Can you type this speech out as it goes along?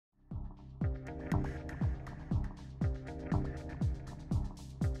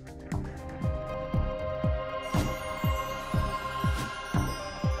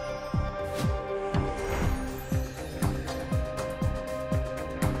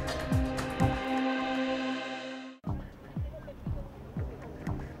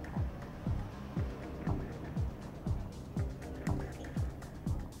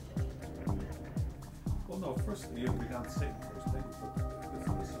not Satan first thing, but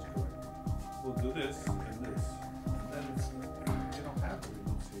this is correct. We'll do this, and then it's, you don't have the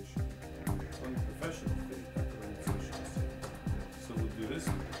renunciation. It's only professional faith that the renunciation is Satan. So we'll do this.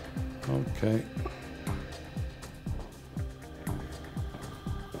 Okay.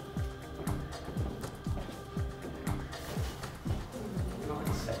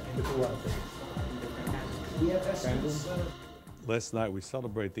 Last night we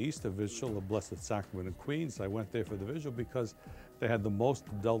celebrate the Easter Vigil of Blessed Sacrament in Queens. I went there for the vigil because they had the most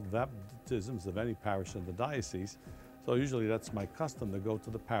adult baptisms of any parish in the diocese. So usually that's my custom to go to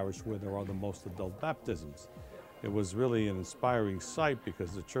the parish where there are the most adult baptisms. It was really an inspiring sight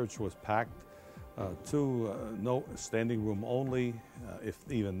because the church was packed, no standing room only, if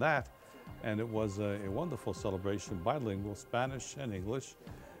even that. And it was a wonderful celebration, bilingual, Spanish and English.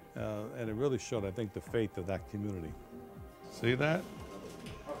 And it really showed, I think, the faith of that community. See that?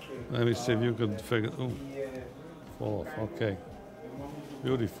 Let me see if you can figure. Oh, fall off. Okay.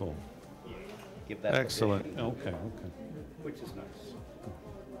 Beautiful. Give that excellent. Position. Okay. Which is nice.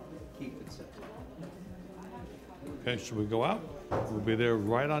 Keep it simple. Okay, should we go out? We'll be there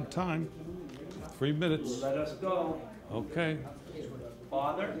right on time. 3 minutes. Let us go. Okay.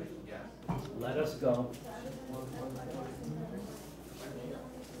 Father, let us go.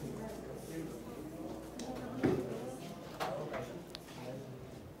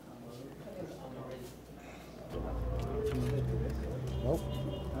 Nope.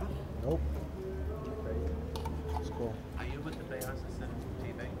 Nope. Let's go. Are you with the Basilica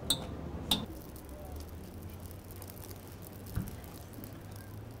TV?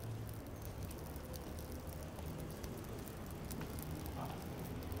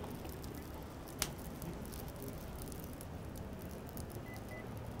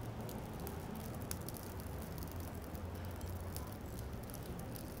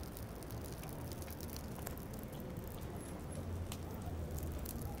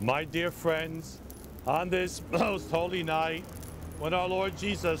 My dear friends, on this most holy night, when our Lord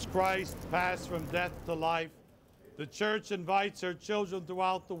Jesus Christ passed from death to life, the Church invites her children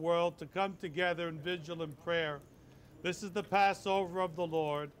throughout the world to come together in vigil and prayer. This is the Passover of the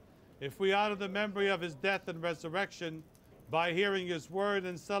Lord. If we honor the memory of his death and resurrection by hearing his word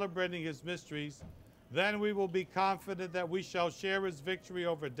and celebrating his mysteries, then we will be confident that we shall share his victory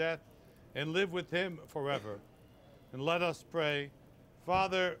over death and live with him forever. And let us pray.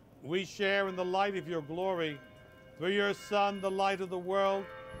 Father, we share in the light of your glory. Through your Son, the light of the world,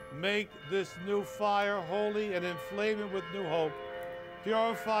 make this new fire holy and inflame it with new hope.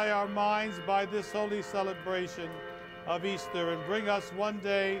 Purify our minds by this holy celebration of Easter and bring us one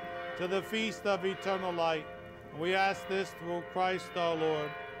day to the feast of eternal light. We ask this through Christ our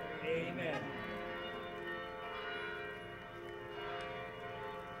Lord. Amen.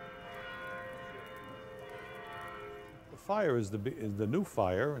 Fire is the new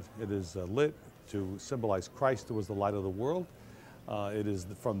fire. It is lit to symbolize Christ, who was the light of the world. It is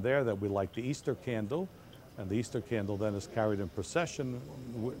from there that we light the Easter candle, and the Easter candle then is carried in procession,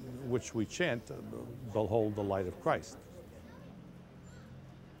 which we chant, "Behold the light of Christ."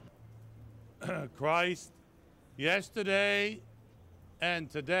 Christ, yesterday and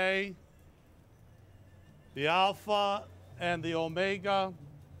today, the Alpha and the Omega.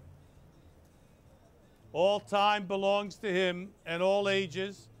 All time belongs to him and all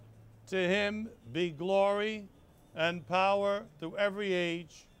ages. To him be glory and power through every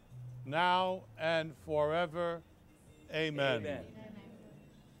age, now and forever. Amen. Amen.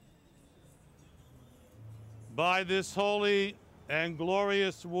 By this holy and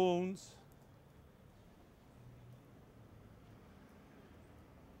glorious wounds,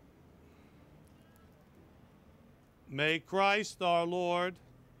 may Christ our Lord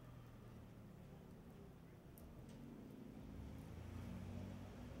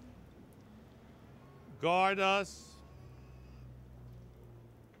guard us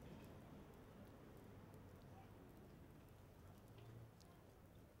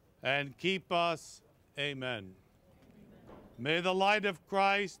and keep us. Amen. May the light of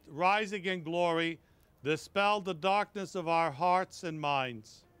Christ, rising in glory, dispel the darkness of our hearts and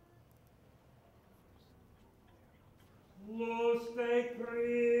minds. Luz de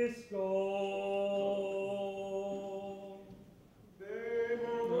Cristo.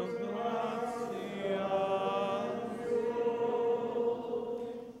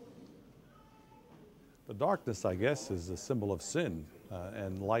 The darkness, I guess, is a symbol of sin,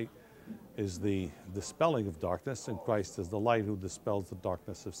 and light is the dispelling of darkness, and Christ is the light who dispels the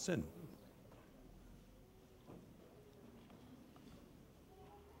darkness of sin.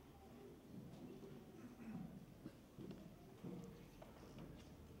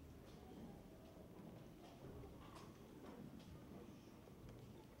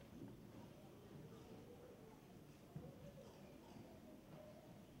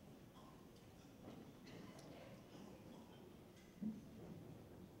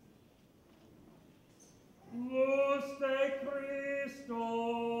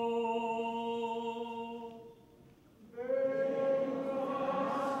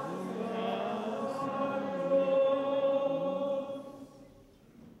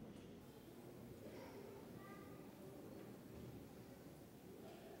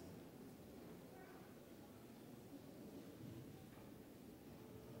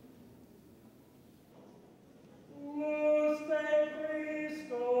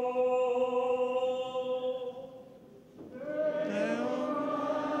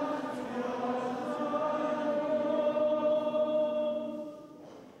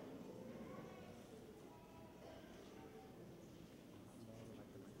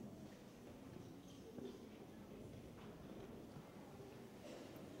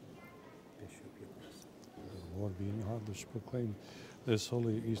 Lord, be in your heart. Let's proclaim this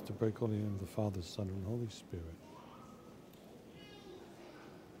holy Easter break holy in the name of the Father, Son, and Holy Spirit.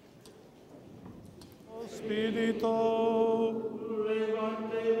 O Spirito,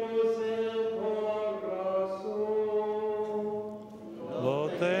 lo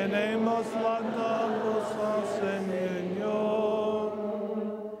tenemos mandamos al Señor.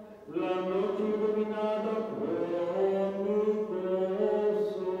 La noche iluminada con luz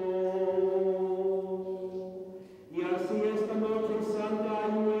gozo. Y así esta noche santa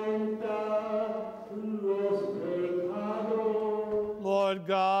alimenta los pecados. Lord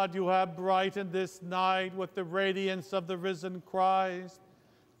God, you have brightened this night with the radiance of the risen Christ.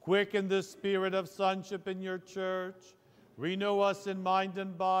 Quicken the spirit of sonship in your church. Renew us in mind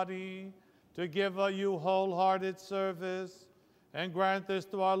and body to give you wholehearted service. And grant this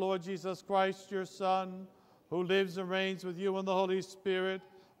through our Lord Jesus Christ, your Son, who lives and reigns with you in the Holy Spirit,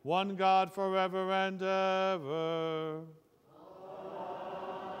 one God forever and ever.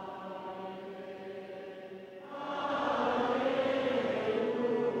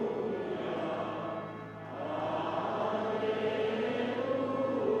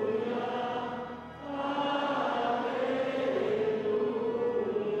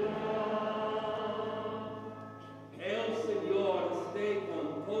 El Señor esté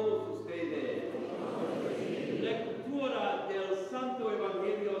con todos ustedes. Lectura del Santo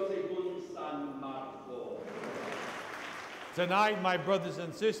Evangelio según San Marcos. Tonight, my brothers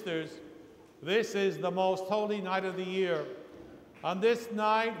and sisters, this is the most holy night of the year. On this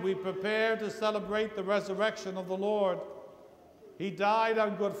night, we prepare to celebrate the resurrection of the Lord. He died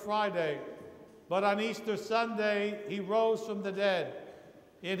on Good Friday, but on Easter Sunday, he rose from the dead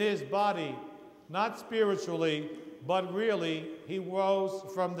in his body, not spiritually, but really, he rose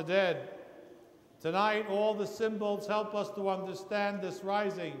from the dead. Tonight, all the symbols help us to understand this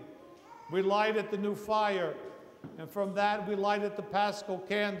rising. We lighted the new fire, and from that we lighted the Paschal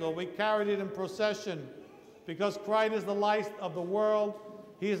candle. We carried it in procession because Christ is the light of the world.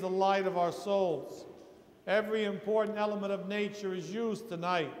 He is the light of our souls. Every important element of nature is used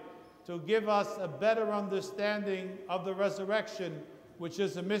tonight to give us a better understanding of the resurrection, which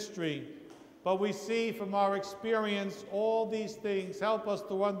is a mystery. But we see from our experience all these things help us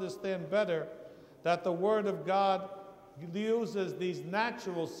to understand better that the Word of God uses these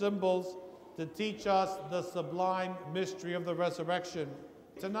natural symbols to teach us the sublime mystery of the resurrection.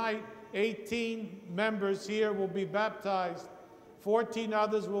 Tonight, 18 members here will be baptized. 14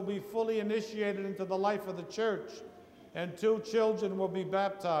 others will be fully initiated into the life of the church, and 2 children will be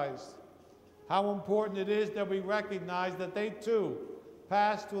baptized. How important it is that we recognize that they too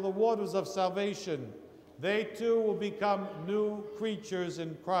pass through the waters of salvation. They too will become new creatures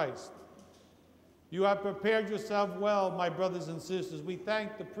in Christ. You have prepared yourself well, my brothers and sisters. We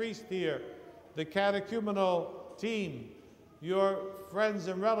thank the priest here, the catechumenal team, your friends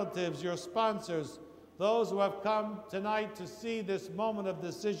and relatives, your sponsors, those who have come tonight to see this moment of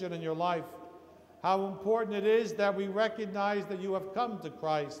decision in your life. How important it is that we recognize that you have come to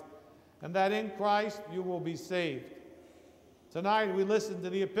Christ and that in Christ you will be saved. Tonight we listened to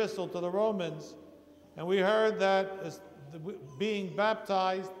the epistle to the Romans, and we heard that being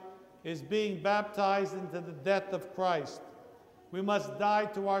baptized is being baptized into the death of Christ. We must die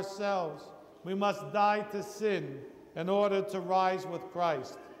to ourselves. We must die to sin in order to rise with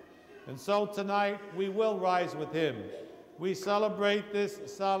Christ. And so tonight we will rise with him. We celebrate this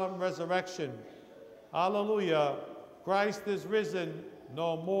solemn resurrection. Hallelujah. Christ is risen,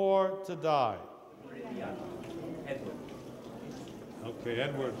 no more to die. Okay,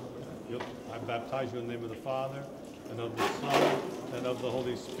 Edward, I baptize you in the name of the Father, and of the Son, and of the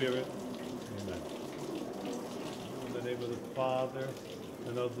Holy Spirit. Amen. In the name of the Father,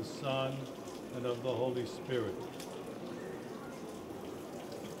 and of the Son, and of the Holy Spirit.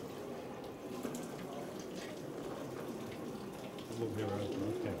 Move here,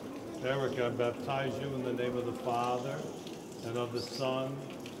 okay. Eric, I baptize you in the name of the Father, and of the Son,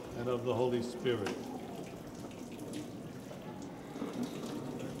 and of the Holy Spirit.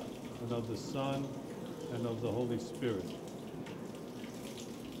 And of the Son, and of the Holy Spirit.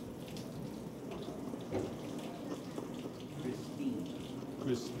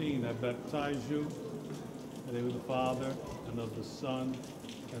 Christine, I baptize you in the name of the Father, and of the Son,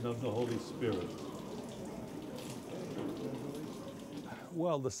 and of the Holy Spirit.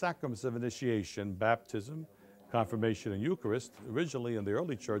 Well, the sacraments of initiation, baptism, confirmation, and Eucharist, originally in the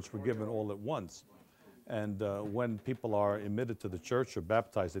early church were given all at once. And when people are admitted to the church or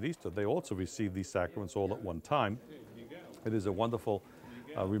baptized at Easter, they also receive these sacraments all at one time. It is a wonderful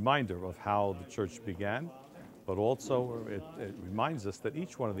reminder of how the church began, but also it reminds us that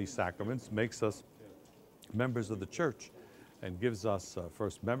each one of these sacraments makes us members of the church and gives us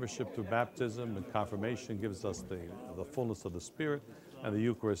first membership through baptism, and confirmation gives us the fullness of the Spirit, and the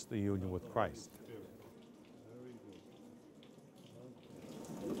Eucharist, the union with Christ.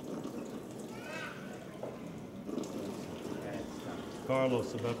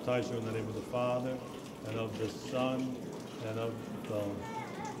 Carlos, I baptize you in the name of the Father, and of the Son, and of the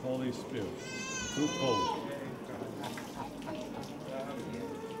Holy Spirit. Too cold.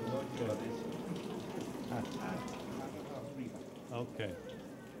 Okay.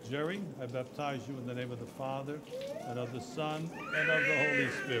 Jerry, I baptize you in the name of the Father, and of the Son, and of the Holy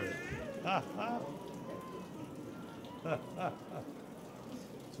Spirit.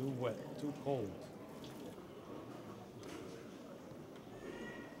 Too wet, too cold.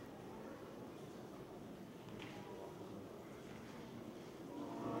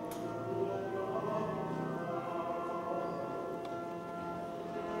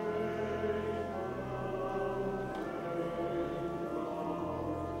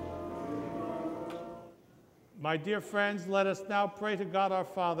 My dear friends, let us now pray to God our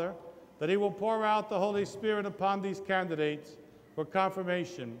Father that he will pour out the Holy Spirit upon these candidates for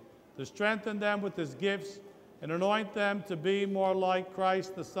confirmation, to strengthen them with his gifts and anoint them to be more like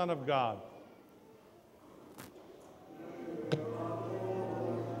Christ, the Son of God.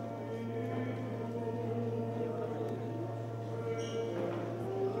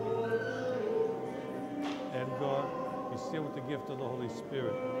 And God, be sealed with the gift of the Holy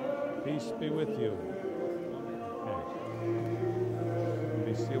Spirit. Peace be with you.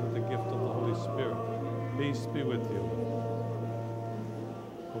 Be sealed with the gift of the Holy Spirit. Peace be with you.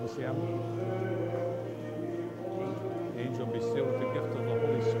 ¿Cómo se llama? Angel, be sealed with the gift of the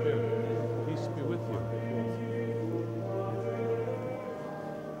Holy Spirit. Peace be with you.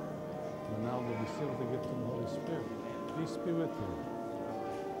 Ronaldo, be sealed with the gift of the Holy Spirit. Peace be with you.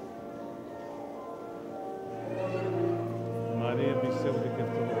 Maria, be sealed with the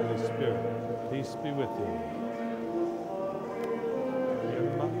gift of the Holy Spirit. Peace be with you.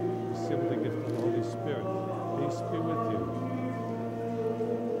 With the gift of the Holy Spirit. Peace be with you.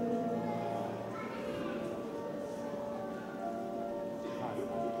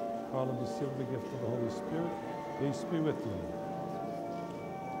 Carla, be sealed with the gift of the Holy Spirit. Peace be with you.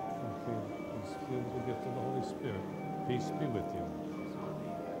 Okay, be sealed with the gift of the Holy Spirit. Peace be with you.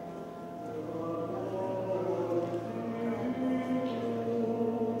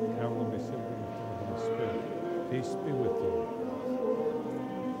 Carla, be sealed with the gift of the Holy Spirit. Peace be with you.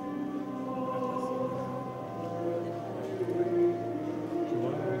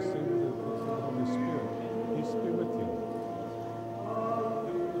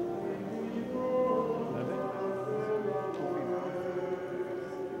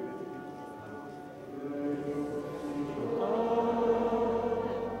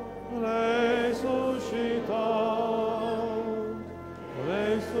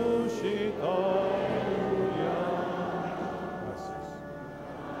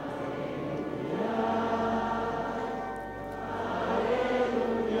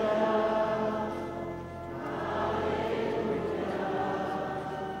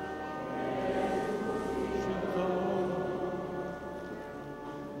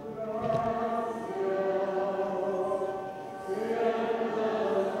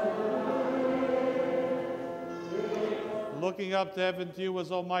 Looking up to heaven to you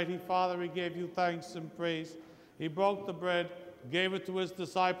as Almighty Father, he gave you thanks and praise. He broke the bread, gave it to his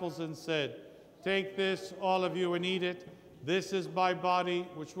disciples, and said, "Take this, all of you, and eat it. This is my body,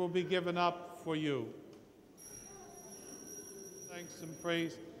 which will be given up for you." Thanks and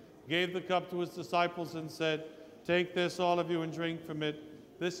praise, gave the cup to his disciples, and said, "Take this, all of you, and drink from it.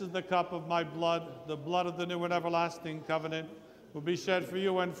 This is the cup of my blood, the blood of the new and everlasting covenant, will be shed for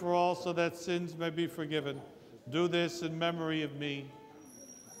you and for all, so that sins may be forgiven. Do this in memory of me."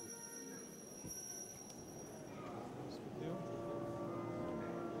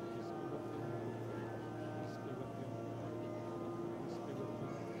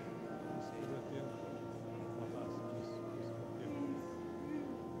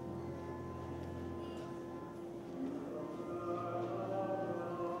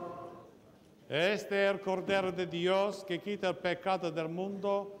 Este es el Cordero de Dios que quita el pecado del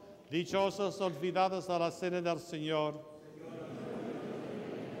mundo. Dichosos olvidados a la cena del Señor.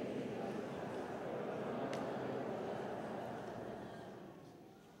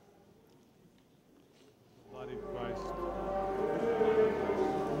 The body of Christ.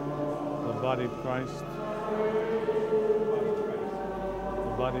 The body of Christ.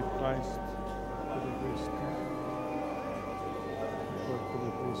 The body of Christ. Cuerpo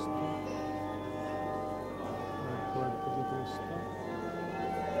de Cristo. El cuerpo de Cristo.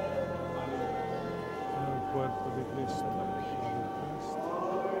 cuerpo de Cristo.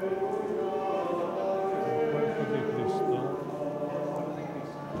 El cuerpo de Cristo.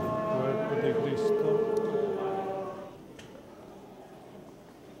 El cuerpo de Cristo.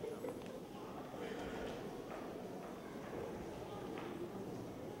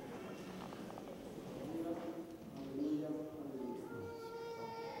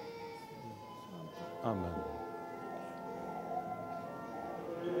 Amen.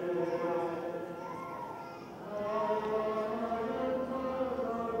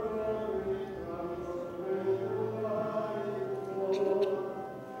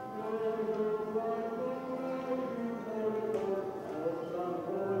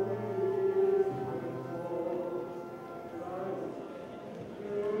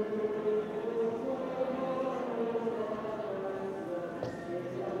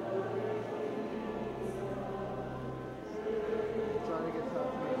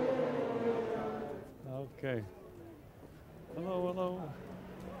 Okay. Hello, hello.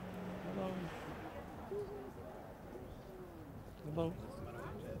 Hello. Hello.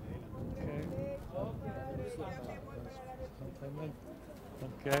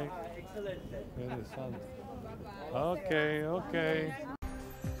 Okay. Okay. Very sound. Okay, okay.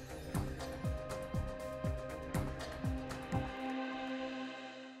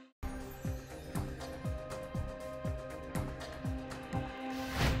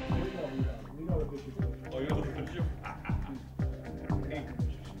 Oh, you're looking for Jim?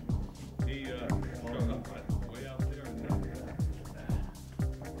 He showed up right way out there.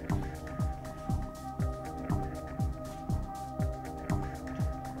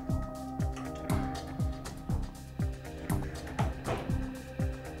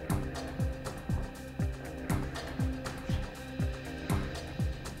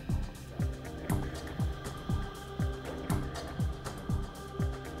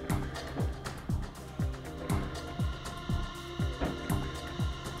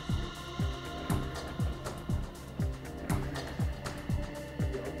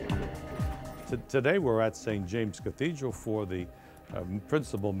 Today we're at St. James Cathedral for the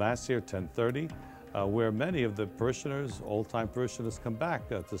principal Mass here, 10:30, where many of the parishioners, old-time parishioners, come back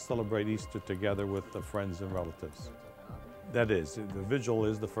to celebrate Easter together with the friends and relatives. That is, the Vigil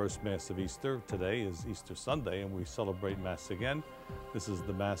is the first Mass of Easter. Today is Easter Sunday, and we celebrate Mass again. This is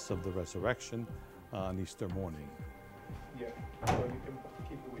the Mass of the Resurrection on Easter morning. Yeah. So you can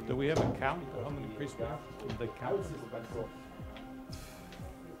keep it with Do we have a count of how many priests we have? Did they I count? would say it's about 12.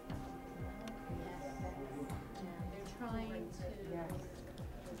 Trying to.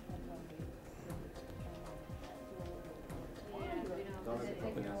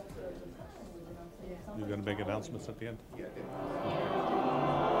 You're going to make announcements at the end? Yeah,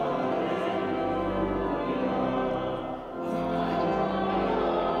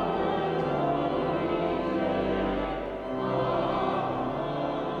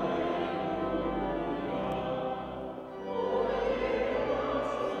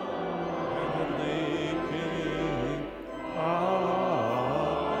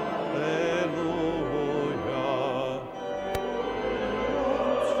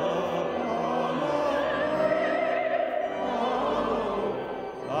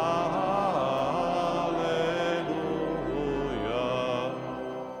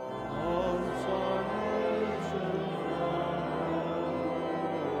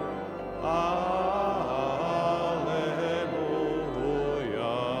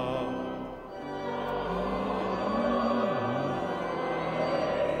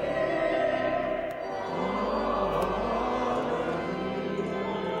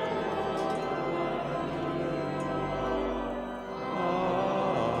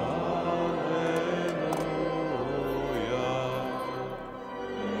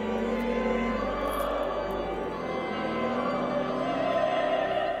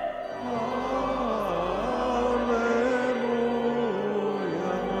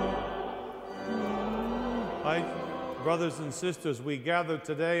 Brothers and sisters, we gather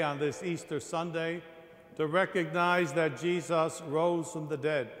today on this Easter Sunday to recognize that Jesus rose from the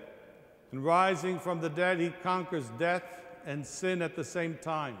dead. And rising from the dead, he conquers death and sin at the same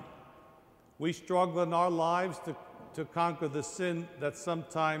time. We struggle in our lives to conquer the sin that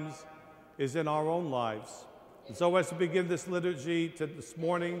sometimes is in our own lives. And so as we begin this liturgy this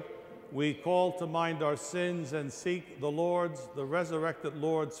morning, we call to mind our sins and seek the resurrected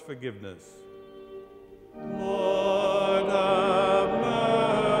Lord's forgiveness. Lord, have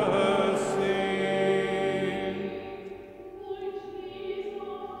mercy.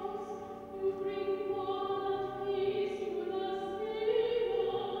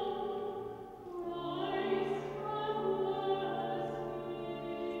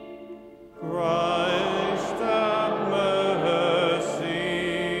 Christ,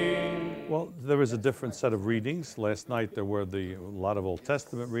 there is a different set of readings. Last night there were a lot of Old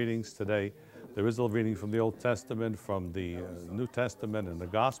Testament readings. Today there is a reading from the Old Testament, from the New Testament, and the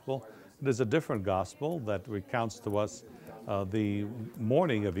Gospel. It is a different Gospel that recounts to us the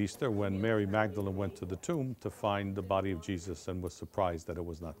morning of Easter when Mary Magdalene went to the tomb to find the body of Jesus and was surprised that it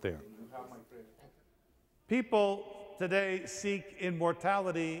was not there. People today seek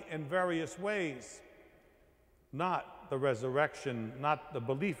immortality in various ways, not the resurrection, not the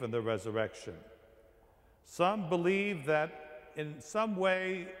belief in the resurrection. Some believe that in some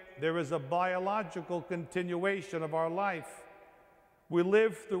way there is a biological continuation of our life. We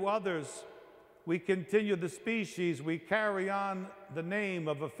live through others. We continue the species. We carry on the name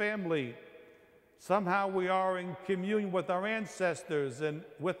of a family. Somehow we are in communion with our ancestors and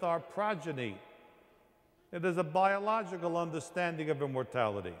with our progeny. It is a biological understanding of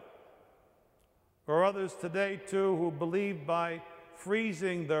immortality. Or others today, too, who believe by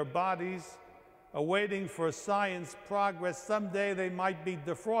freezing their bodies, awaiting for science progress, someday they might be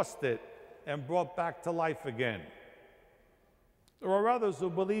defrosted and brought back to life again. There are others who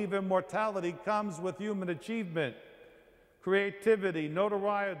believe immortality comes with human achievement, creativity,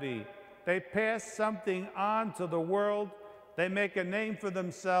 notoriety. They pass something on to the world, they make a name for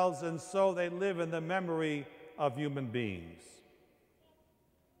themselves, and so they live in the memory of human beings.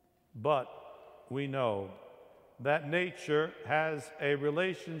 But we know that nature has a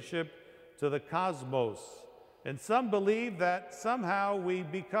relationship to the cosmos, and some believe that somehow we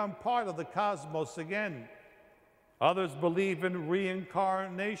become part of the cosmos again. Others believe in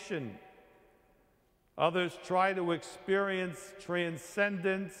reincarnation. Others try to experience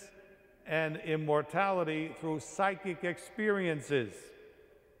transcendence and immortality through psychic experiences.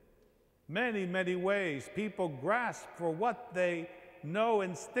 Many, many ways people grasp for what they know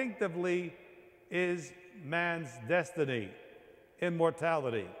instinctively is man's destiny,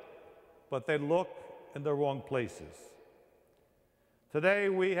 immortality, but they look in the wrong places. Today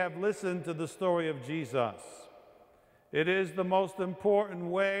we have listened to the story of Jesus. It is the most important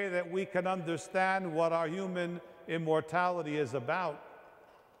way that we can understand what our human immortality is about,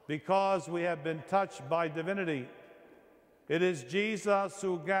 because we have been touched by divinity. It is Jesus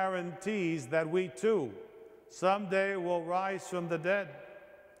who guarantees that we too someday will rise from the dead,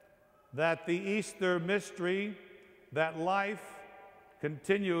 that the Easter mystery, that life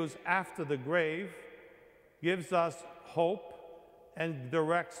continues after the grave, gives us hope and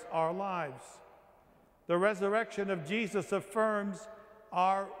directs our lives. The resurrection of Jesus affirms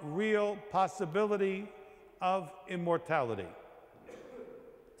our real possibility of immortality.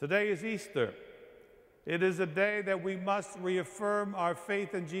 Today is Easter. It is a day that we must reaffirm our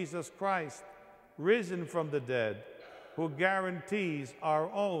faith in Jesus Christ, risen from the dead, who guarantees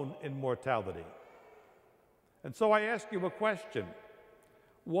our own immortality. And so I ask you a question.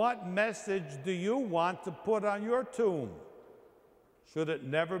 What message do you want to put on your tomb? Should it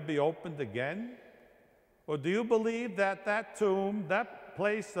never be opened again? Or do you believe that that tomb, that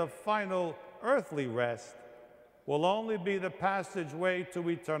place of final earthly rest, will only be the passageway to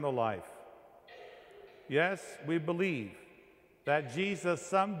eternal life? Yes, we believe that Jesus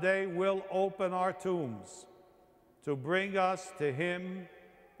someday will open our tombs to bring us to him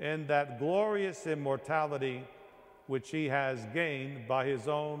in that glorious immortality which he has gained by his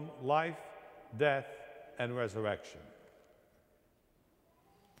own life, death, and resurrection.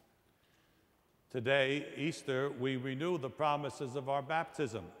 Today, Easter, we renew the promises of our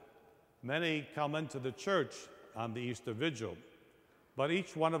baptism. Many come into the church on the Easter Vigil, but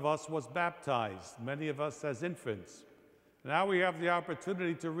each one of us was baptized, many of us as infants. Now we have the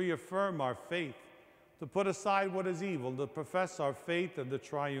opportunity to reaffirm our faith, to put aside what is evil, to profess our faith in the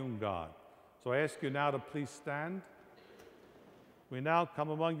triune God. So I ask you now to please stand. We now come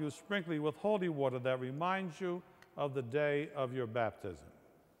among you sprinkling with holy water that reminds you of the day of your baptism.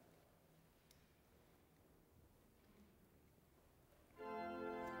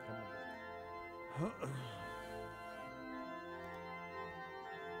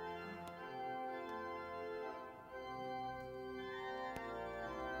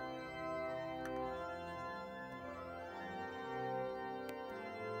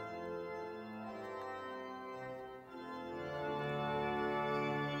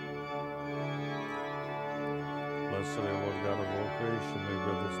 Blessed are you, Lord God of all creation, may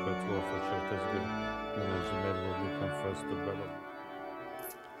God respect to offer church as good, and as you made it will become first the better.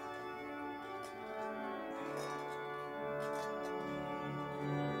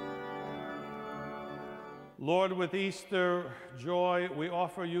 Lord, with Easter joy, we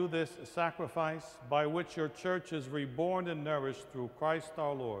offer you this sacrifice by which your church is reborn and nourished through Christ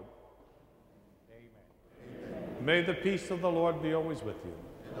our Lord. Amen. May the peace of the Lord be always with you.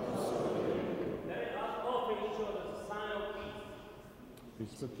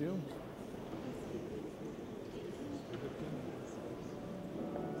 Peace with you.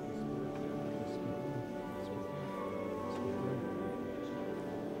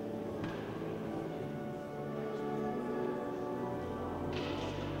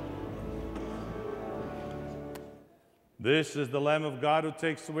 This is the Lamb of God who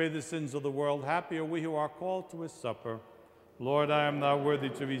takes away the sins of the world. Happy are we who are called to his supper. Lord, I am not worthy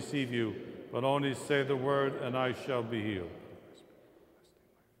to receive you, but only say the word, and I shall be healed.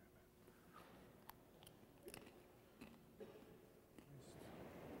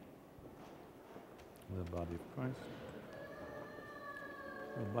 The body of Christ.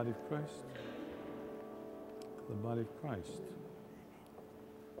 The body of Christ. The body of Christ.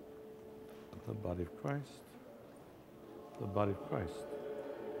 The body of Christ. The body of Christ.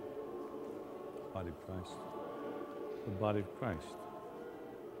 The body of Christ. The body of Christ.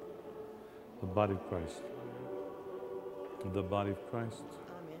 The body of Christ. The body of Christ.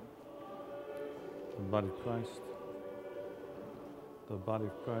 The body of Christ. The body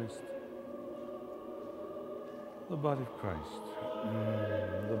of Christ. The body of Christ.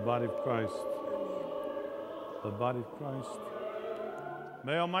 The body of Christ. The body of Christ.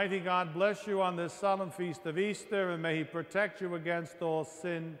 May Almighty God bless you on this solemn feast of Easter, and may he protect you against all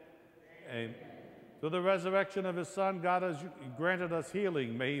sin. Amen. Through the resurrection of his Son, God has granted us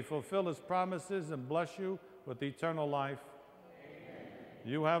healing. May he fulfill his promises and bless you with eternal life. Amen.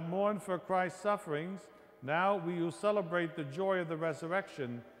 You have mourned for Christ's sufferings. Now will you celebrate the joy of the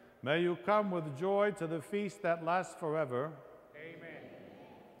resurrection. May you come with joy to the feast that lasts forever. Amen.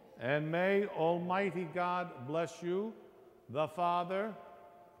 And may Almighty God bless you, the Father,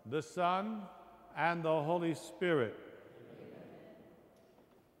 the Son, and the Holy Spirit.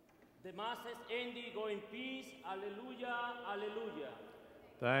 The Mass has ended. Go in peace. Alleluia, alleluia.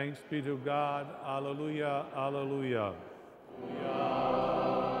 Thanks be to God. Alleluia, alleluia.